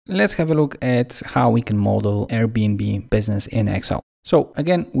Let's have a look at how we can model Airbnb business in Excel. So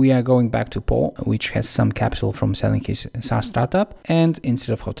again, we are going back to Paul, which has some capital from selling his SaaS startup. And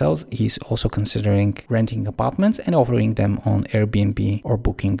instead of hotels, he's also considering renting apartments and offering them on Airbnb or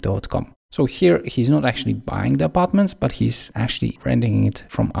booking.com. So here he's not actually buying the apartments, but he's actually renting it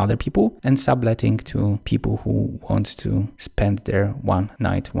from other people and subletting to people who want to spend there one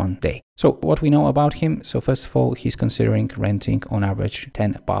night, one day. So what we know about him, so first of all, he's considering renting on average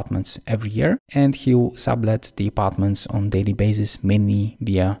 10 apartments every year, and he'll sublet the apartments on daily basis, mainly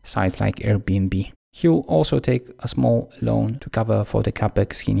via sites like Airbnb. He'll also take a small loan to cover for the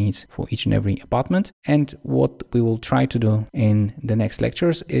capex he needs for each and every apartment. And what we will try to do in the next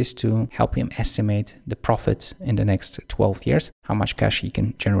lectures is to help him estimate the profit in the next 12 years, how much cash he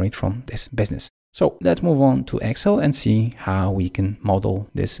can generate from this business. So let's move on to Excel and see how we can model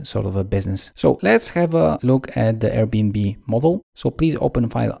this sort of a business. So let's have a look at the Airbnb model. So please open a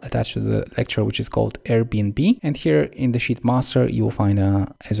file attached to the lecture, which is called Airbnb. And here in the sheet master, you'll find,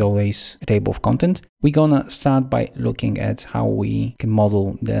 as always, a table of content. We're gonna start by looking at how we can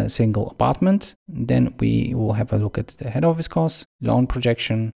model the single apartment. Then we will have a look at the head office costs, loan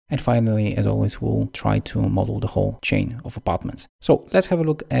projection, and finally, as always, we'll try to model the whole chain of apartments. So let's have a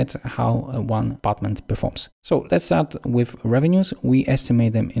look at how one apartment performs. So let's start with revenues. We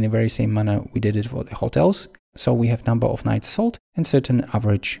estimate them in the very same manner we did it for the hotels. So we have number of nights sold and certain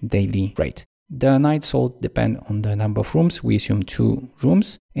average daily rate. The nights sold depend on the number of rooms. We assume 2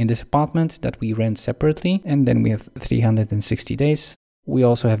 rooms in this apartment that we rent separately, and then we have 360 days. We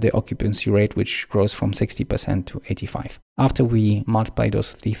also have the occupancy rate, which grows from 60% to 85%. After we multiply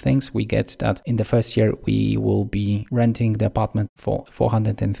those 3 things, we get that in the first year, we will be renting the apartment for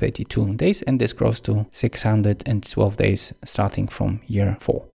 432 days, and this grows to 612 days starting from year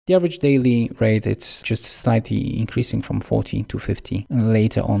 4. The average daily rate, it's just slightly increasing from 40 to 50 and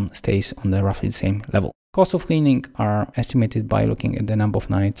later on stays on the roughly the same level. Cost of cleaning are estimated by looking at the number of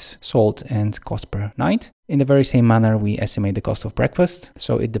nights sold and cost per night. In the very same manner, we estimate the cost of breakfast.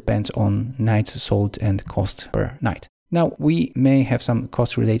 So it depends on nights sold and cost per night. Now, we may have some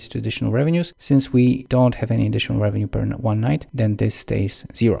costs related to additional revenues. Since we don't have any additional revenue per one night, then this stays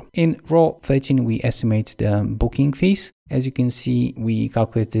 0. In row 13, we estimate the booking fees. As you can see, we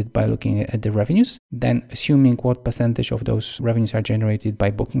calculated by looking at the revenues, then assuming what percentage of those revenues are generated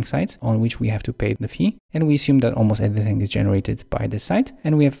by booking sites on which we have to pay the fee. And we assume that almost everything is generated by the site.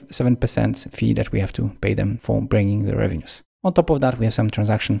 And we have 7% fee that we have to pay them for bringing the revenues. On top of that, we have some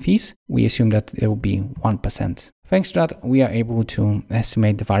transaction fees. We assume that there will be 1%. Thanks to that, we are able to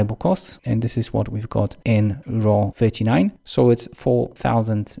estimate the variable costs. And this is what we've got in row 39. So it's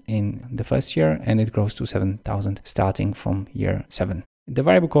 4,000 in the first year, and it grows to 7,000 starting from year 7. The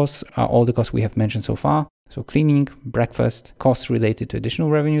variable costs are all the costs we have mentioned so far. So cleaning, breakfast, costs related to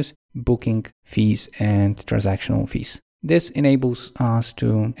additional revenues, booking fees, and transactional fees. This enables us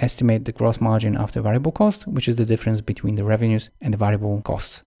to estimate the gross margin after variable cost, which is the difference between the revenues and the variable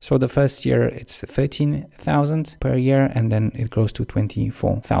costs. So the first year it's 13,000 per year, and then it grows to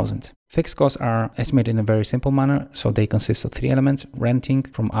 24,000. Fixed costs are estimated in a very simple manner. So they consist of 3 elements: renting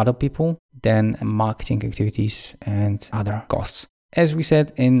from other people, then marketing activities, and other costs. As we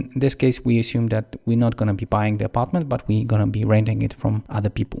said, in this case, we assume that we're not going to be buying the apartment, but we're going to be renting it from other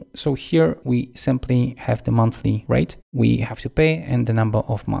people. So here we simply have the monthly rate we have to pay and the number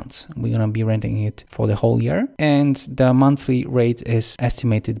of months. We're going to be renting it for the whole year. And the monthly rate is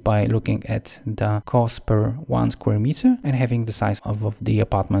estimated by looking at the cost per 1 square meter and having the size of the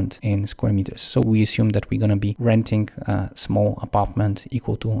apartment in square meters. So we assume that we're going to be renting a small apartment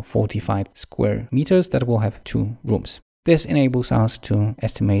equal to 45 square meters that will have 2 rooms. This enables us to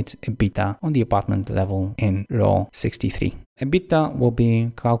estimate Ebitda on the apartment level in row 63. Ebitda will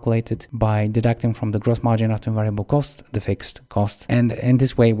be calculated by deducting from the gross margin after variable cost, the fixed cost. And in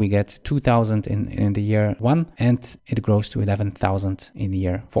this way, we get 2,000 in the year 1, and it grows to 11,000 in the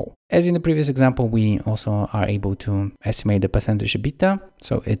year 4. As in the previous example, we also are able to estimate the percentage Ebitda.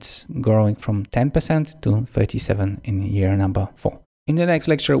 So it's growing from 10% to 37% in year number 4. In the next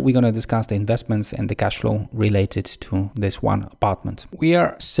lecture, we're going to discuss the investments and the cash flow related to this one apartment. We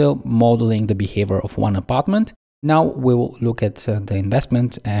are still modeling the behavior of one apartment. Now we will look at the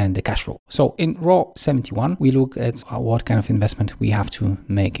investment and the cash flow. So in row 71, we look at what kind of investment we have to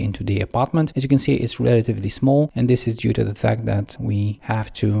make into the apartment. As you can see, it's relatively small, and this is due to the fact that we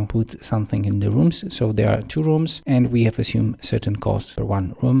have to put something in the rooms. So there are 2 rooms, and we have assumed certain cost per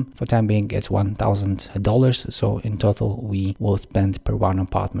 1 room. For time being, it's $1,000. So in total, we will spend per 1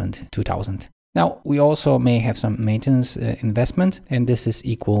 apartment $2,000. Now, we also may have some maintenance investment, and this is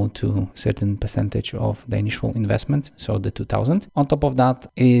equal to certain percentage of the initial investment, so the 2000. On top of that,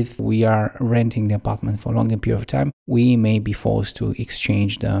 if we are renting the apartment for a longer period of time, we may be forced to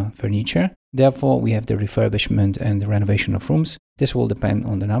exchange the furniture. Therefore, we have the refurbishment and the renovation of rooms. This will depend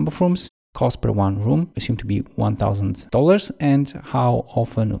on the number of rooms. Cost per one room assumed to be $1,000, and how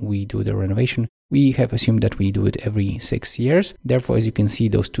often we do the renovation. We have assumed that we do it every 6 years. Therefore, as you can see,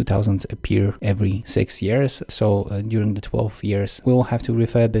 those 2000 appear every 6 years. So during the 12 years, we'll have to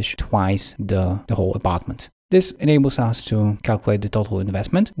refurbish twice the whole apartment. This enables us to calculate the total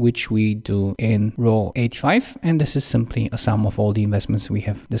investment, which we do in row 85. And this is simply a sum of all the investments we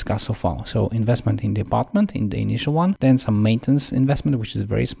have discussed so far. So investment in the apartment, in the initial one, then some maintenance investment, which is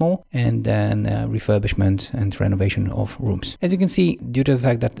very small, and then refurbishment and renovation of rooms. As you can see, due to the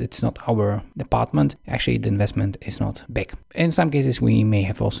fact that it's not our apartment, actually the investment is not big. In some cases, we may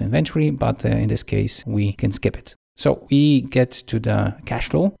have also inventory, but in this case, we can skip it. So we get to the cash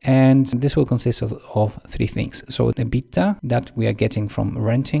flow, and this will consist of three things. So the Ebitda that we are getting from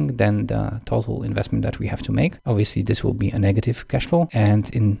renting, then the total investment that we have to make. Obviously, this will be a negative cash flow, and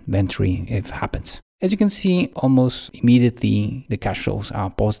inventory if it happens. As you can see, almost immediately the cash flows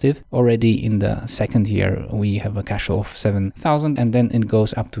are positive. Already in the second year, we have a cash flow of 7,000, and then it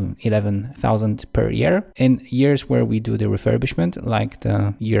goes up to 11,000 per year. In years where we do the refurbishment, like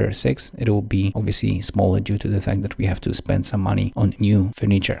the year 6, it will be obviously smaller due to the fact that we have to spend some money on new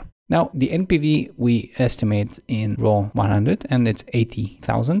furniture. Now, the NPV we estimate in row 100, and it's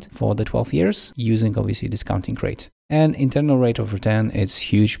 80,000 for the 12 years, using obviously discounting rate. And internal rate of return is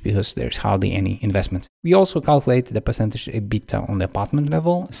huge because there's hardly any investment. We also calculate the percentage Ebitda on the apartment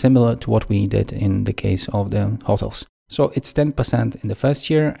level, similar to what we did in the case of the hotels. So it's 10% in the first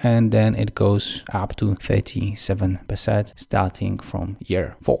year, and then it goes up to 37% starting from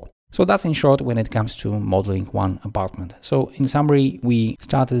year 4. So that's in short when it comes to modeling one apartment. So in summary, we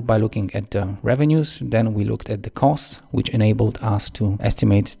started by looking at the revenues, then we looked at the costs, which enabled us to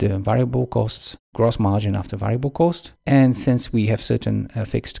estimate the variable costs, gross margin after variable cost. And since we have certain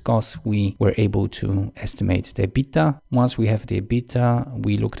fixed costs, we were able to estimate the Ebitda. Once we have the Ebitda,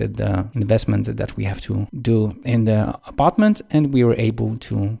 we looked at the investments that we have to do in the apartment, and we were able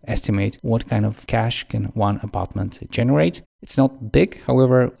to estimate what kind of cash can one apartment generate. It's not big.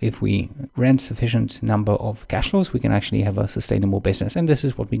 However, if we rent sufficient number of cash flows, we can actually have a sustainable business. And this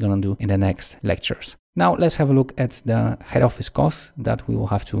is what we're going to do in the next lectures. Now let's have a look at the head office costs that we will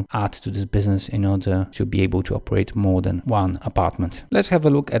have to add to this business in order to be able to operate more than one apartment. Let's have a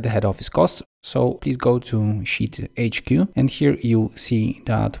look at the head office costs. So please go to sheet HQ, and here you see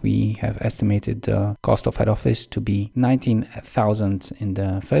that we have estimated the cost of head office to be 19,000 in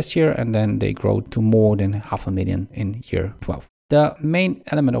the first year, and then they grow to more than 500,000 in year 12. The main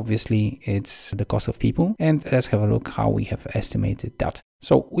element, obviously, it's the cost of people, and let's have a look how we have estimated that.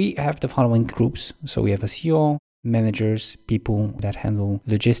 So we have the following groups. So we have a CEO, managers, people that handle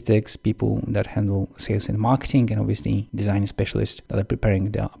logistics, people that handle sales and marketing, and obviously design specialists that are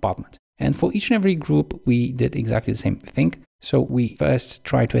preparing the apartment. And for each and every group, we did exactly the same thing. So we first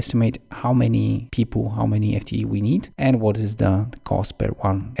try to estimate how many people, how many FTE we need, and what is the cost per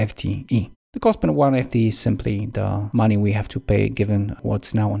one FTE. The cost per one FTE is simply the money we have to pay given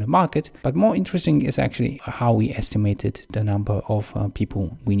what's now on the market. But more interesting is actually how we estimated the number of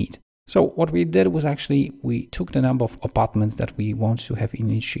people we need. So what we did was actually we took the number of apartments that we want to have in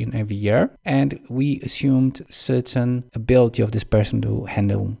each and every year, and we assumed certain ability of this person to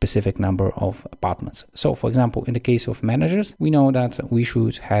handle specific number of apartments. So for example, in the case of managers, we know that we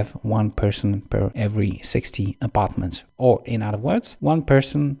should have one person per every 60 apartments. Or in other words, one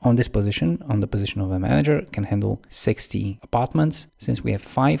person on this position, on the position of a manager, can handle 60 apartments. Since we have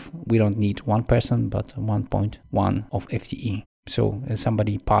 5, we don't need one person, but 1.1 of FTE. So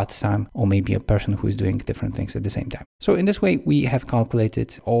somebody part-time, or maybe a person who is doing different things at the same time. So in this way, we have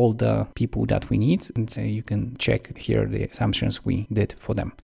calculated all the people that we need, and you can check here the assumptions we did for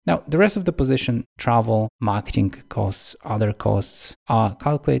them. Now, the rest of the position, travel, marketing costs, other costs, are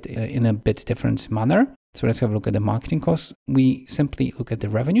calculated in a bit different manner. So let's have a look at the marketing costs. We simply look at the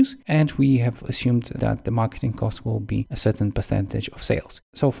revenues, and we have assumed that the marketing costs will be a certain percentage of sales.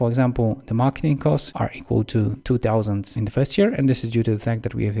 So for example, the marketing costs are equal to 2,000 in the first year, and this is due to the fact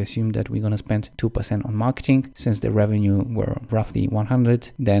that we have assumed that we're going to spend 2% on marketing. Since the revenue were roughly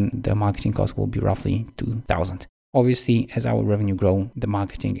 100, then the marketing cost will be roughly 2,000. Obviously, as our revenue grow, the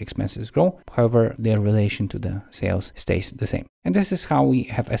marketing expenses grow. However, their relation to the sales stays the same. And this is how we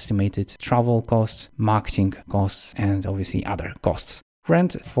have estimated travel costs, marketing costs, and obviously other costs.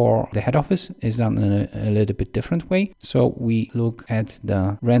 Rent for the head office is done in a little bit different way. So we look at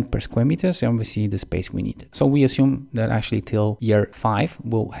the rent per square meters and we see the space we need. So we assume that actually till year 5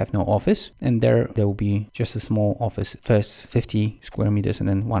 we'll have no office, and there will be just a small office, first 50 square meters and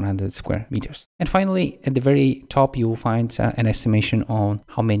then 100 square meters. And finally, at the very top, you will find an estimation on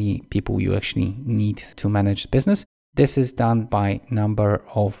how many people you actually need to manage the business. This is done by number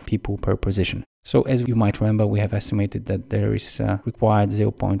of people per position. So as you might remember, we have estimated that there is required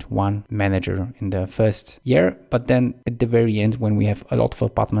 0.1 manager in the first year, but then at the very end, when we have a lot of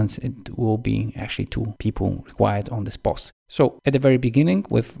apartments, it will be actually 2 people required on this post. So at the very beginning,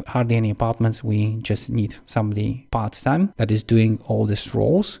 with hardly any apartments, we just need somebody part-time that is doing all these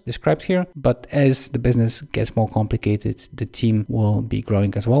roles described here. But as the business gets more complicated, the team will be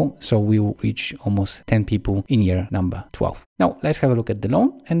growing as well. So we will reach almost 10 people in year number 12. Now let's have a look at the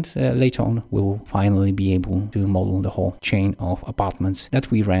loan, and later on we will finally be able to model the whole chain of apartments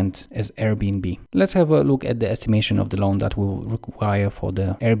that we rent as Airbnb. Let's have a look at the estimation of the loan that we will require for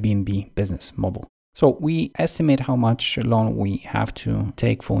the Airbnb business model. So we estimate how much loan we have to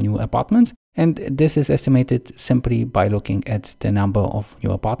take for new apartments. And this is estimated simply by looking at the number of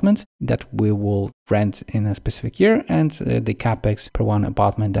new apartments that we will rent in a specific year and the capex per one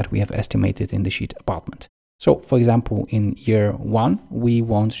apartment that we have estimated in the sheet apartment. So for example, in year 1, we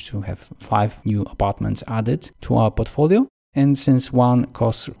want to have 5 new apartments added to our portfolio. And since one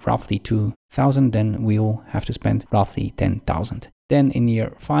costs roughly 2,000, then we will have to spend roughly 10,000. Then in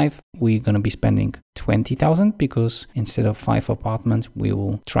year 5, we're going to be spending 20,000 because instead of 5 apartments, we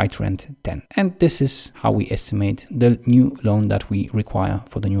will try to rent 10. And this is how we estimate the new loan that we require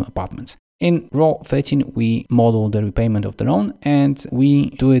for the new apartments. In row 13, we model the repayment of the loan, and we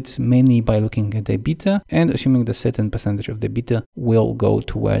do it mainly by looking at the Ebitda and assuming the certain percentage of the Ebitda will go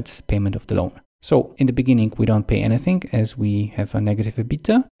towards payment of the loan. So in the beginning, we don't pay anything as we have a negative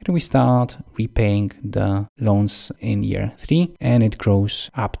Ebitda, and we start repaying the loans in year 3 and it grows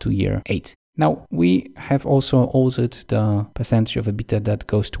up to year 8. Now, we have also altered the percentage of Ebitda that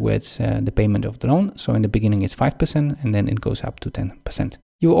goes towards the payment of the loan. So in the beginning, it's 5% and then it goes up to 10%.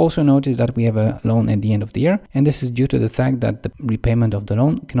 You will also notice that we have a loan at the end of the year, and this is due to the fact that the repayment of the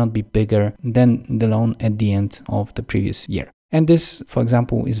loan cannot be bigger than the loan at the end of the previous year. And this, for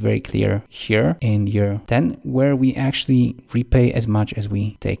example, is very clear here in year 10, where we actually repay as much as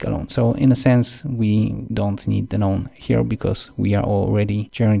we take a loan. So in a sense, we don't need the loan here because we are already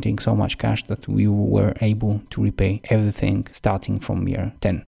generating so much cash that we were able to repay everything starting from year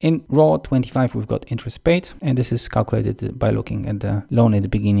 10. In row 25, we've got interest paid, and this is calculated by looking at the loan at the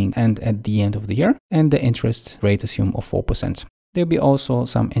beginning and at the end of the year, and the interest rate assumed of 4%. There'll be also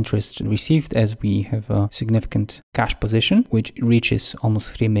some interest received as we have a significant cash position, which reaches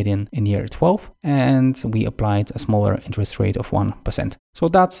almost 3 million in year 12, and we applied a smaller interest rate of 1%. So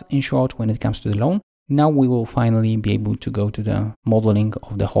that's in short when it comes to the loan. Now we will finally be able to go to the modeling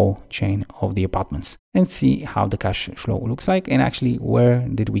of the whole chain of the apartments and see how the cash flow looks like and actually where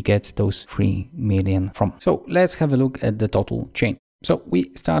did we get those 3 million from. So let's have a look at the total chain. So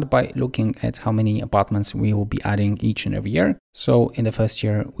we start by looking at how many apartments we will be adding each and every year. So in the first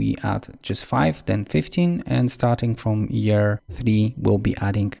year, we add just 5, then 15, and starting from year 3, we'll be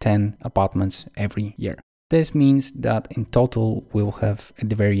adding 10 apartments every year. This means that in total, we'll have at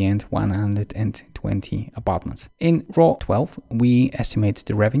the very end 120 apartments. In row 12, we estimate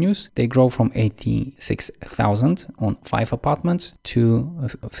the revenues. They grow from 86,000 on 5 apartments to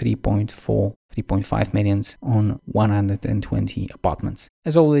 3.5 millions on 120 apartments.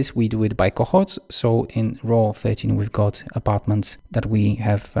 As always, we do it by cohorts. So in row 13, we've got apartments that we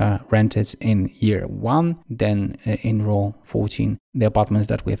have rented in year 1. Then in row 14, the apartments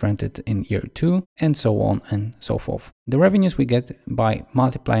that we have rented in year 2, and so on and so forth. The revenues we get by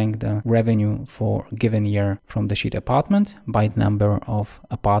multiplying the revenue for a given year from the sheet apartment by the number of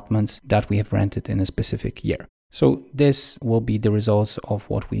apartments that we have rented in a specific year. So this will be the results of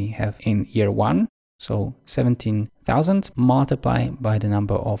what we have in year 1. So 17,000 multiplied by the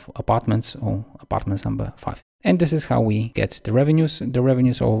number of apartments, or apartments number 5. And this is how we get the revenues. The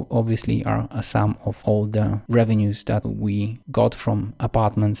revenues obviously are a sum of all the revenues that we got from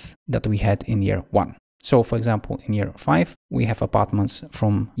apartments that we had in year 1. So for example, in year 5, we have apartments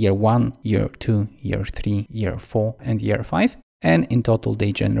from year 1, year 2, year 3, year 4, and year 5. And in total,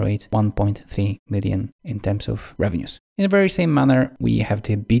 they generate 1.3 million in terms of revenues. In the very same manner, we have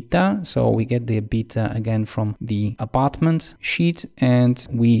the Ebitda. So we get the Ebitda again from the apartment sheet, and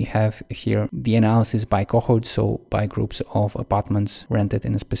we have here the analysis by cohort, so by groups of apartments rented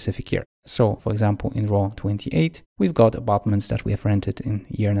in a specific year. So for example, in row 28, we've got apartments that we have rented in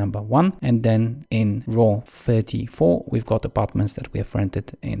year number 1. And then in row 34, we've got apartments that we have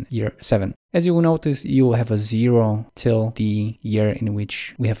rented in year 7. As you will notice, you will have a 0 till the year in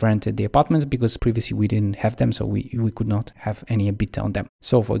which we have rented the apartments, because previously we didn't have them, so we could not have any Ebitda on them.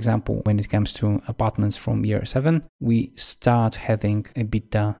 So for example, when it comes to apartments from year 7, we start having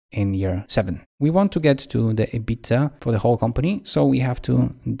Ebitda in year 7. We want to get to the Ebitda for the whole company, so we have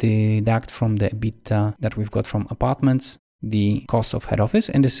to deduct from the Ebitda that we've got from apartments the cost of head office,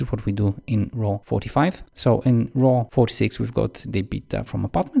 and this is what we do in row 45. So in row 46, we've got the Ebitda from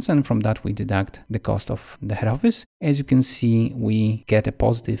apartments, and from that we deduct the cost of the head office. As you can see, we get a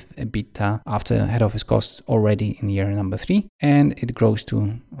positive Ebitda after head office costs already in year number 3, and it grows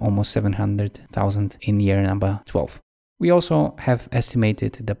to almost 700,000 in year number 12. We also have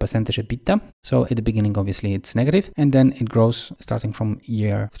estimated the percentage Ebitda. So at the beginning, obviously it's negative, and then it grows starting from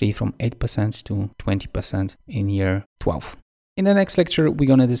year 3 from 8% to 20% in year 12. In the next lecture, we're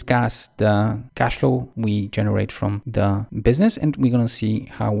going to discuss the cash flow we generate from the business, and we're going to see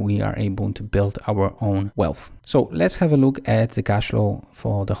how we are able to build our own wealth. So let's have a look at the cash flow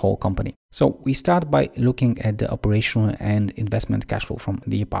for the whole company. So we start by looking at the operational and investment cash flow from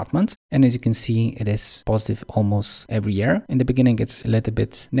the apartments. And as you can see, it is positive almost every year. In the beginning, it's a little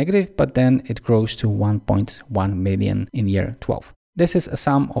bit negative, but then it grows to 1.1 million in year 12. This is a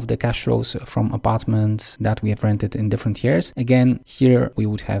sum of the cash flows from apartments that we have rented in different years. Again, here we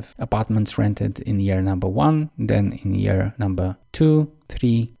would have apartments rented in year number 1, then in year number 2,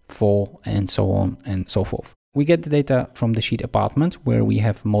 3, 4, and so on and so forth. We get the data from the sheet apartment, where we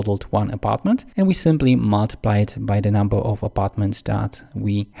have modeled one apartment, and we simply multiply it by the number of apartments that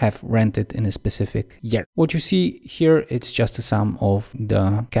we have rented in a specific year. What you see here, it's just a sum of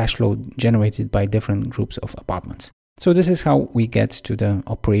the cash flow generated by different groups of apartments. So this is how we get to the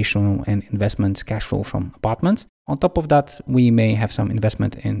operational and investment cash flow from apartments. On top of that, we may have some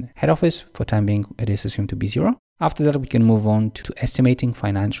investment in head office. For time being, it is assumed to be 0. After that, we can move on to estimating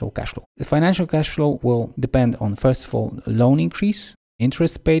financial cash flow. The financial cash flow will depend on, first of all, loan increase,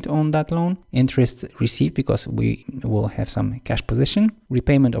 interest paid on that loan, interest received because we will have some cash position,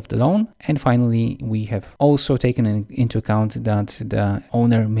 repayment of the loan, and finally we have also taken into account that the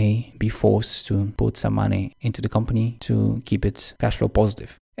owner may be forced to put some money into the company to keep it cash flow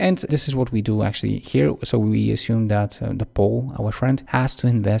positive. And this is what we do actually here. So we assume that Paul, our friend, has to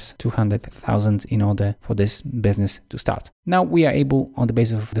invest 200,000 in order for this business to start. Now we are able, on the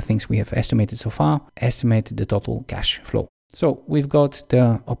basis of the things we have estimated so far, estimate the total cash flow. So we've got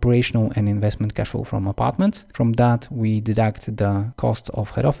the operational and investment cash flow from apartments. From that, we deduct the cost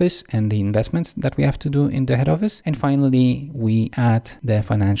of head office and the investments that we have to do in the head office. And finally, we add the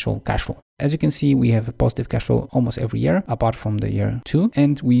financial cash flow. As you can see, we have a positive cash flow almost every year, apart from the year 2,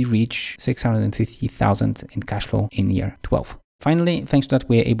 and we reach 650,000 in cash flow in year 12. Finally, thanks to that,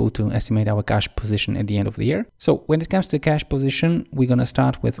 we are able to estimate our cash position at the end of the year. So when it comes to the cash position, we're going to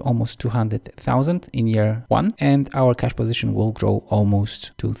start with almost 200,000 in year 1, and our cash position will grow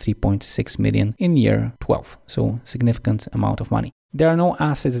almost to 3.6 million in year 12. So significant amount of money. There are no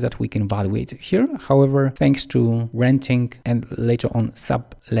assets that we can evaluate here. However, thanks to renting and later on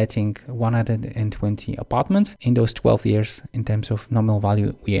subletting 120 apartments in those 12 years, in terms of nominal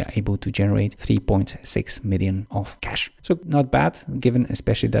value, we are able to generate 3.6 million of cash. So not bad, given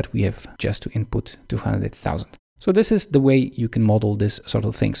especially that we have just to input 200,000. So this is the way you can model this sort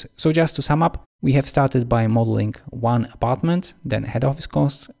of things. So just to sum up, we have started by modeling one apartment, then head office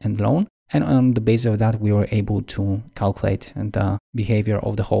costs and loan. And on the basis of that, we were able to calculate the behavior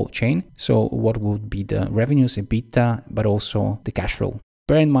of the whole chain. So what would be the revenues, Ebitda, but also the cash flow.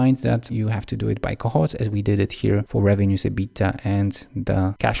 Bear in mind that you have to do it by cohorts, as we did it here for revenues, Ebitda, and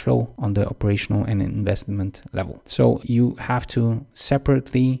the cash flow on the operational and investment level. So you have to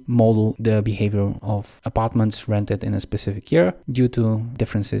separately model the behavior of apartments rented in a specific year due to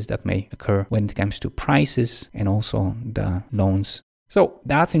differences that may occur when it comes to prices and also the loans. So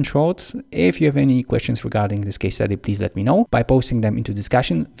that's in short. If you have any questions regarding this case study, please let me know by posting them into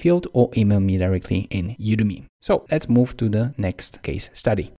discussion field or email me directly in Udemy. So let's move to the next case study.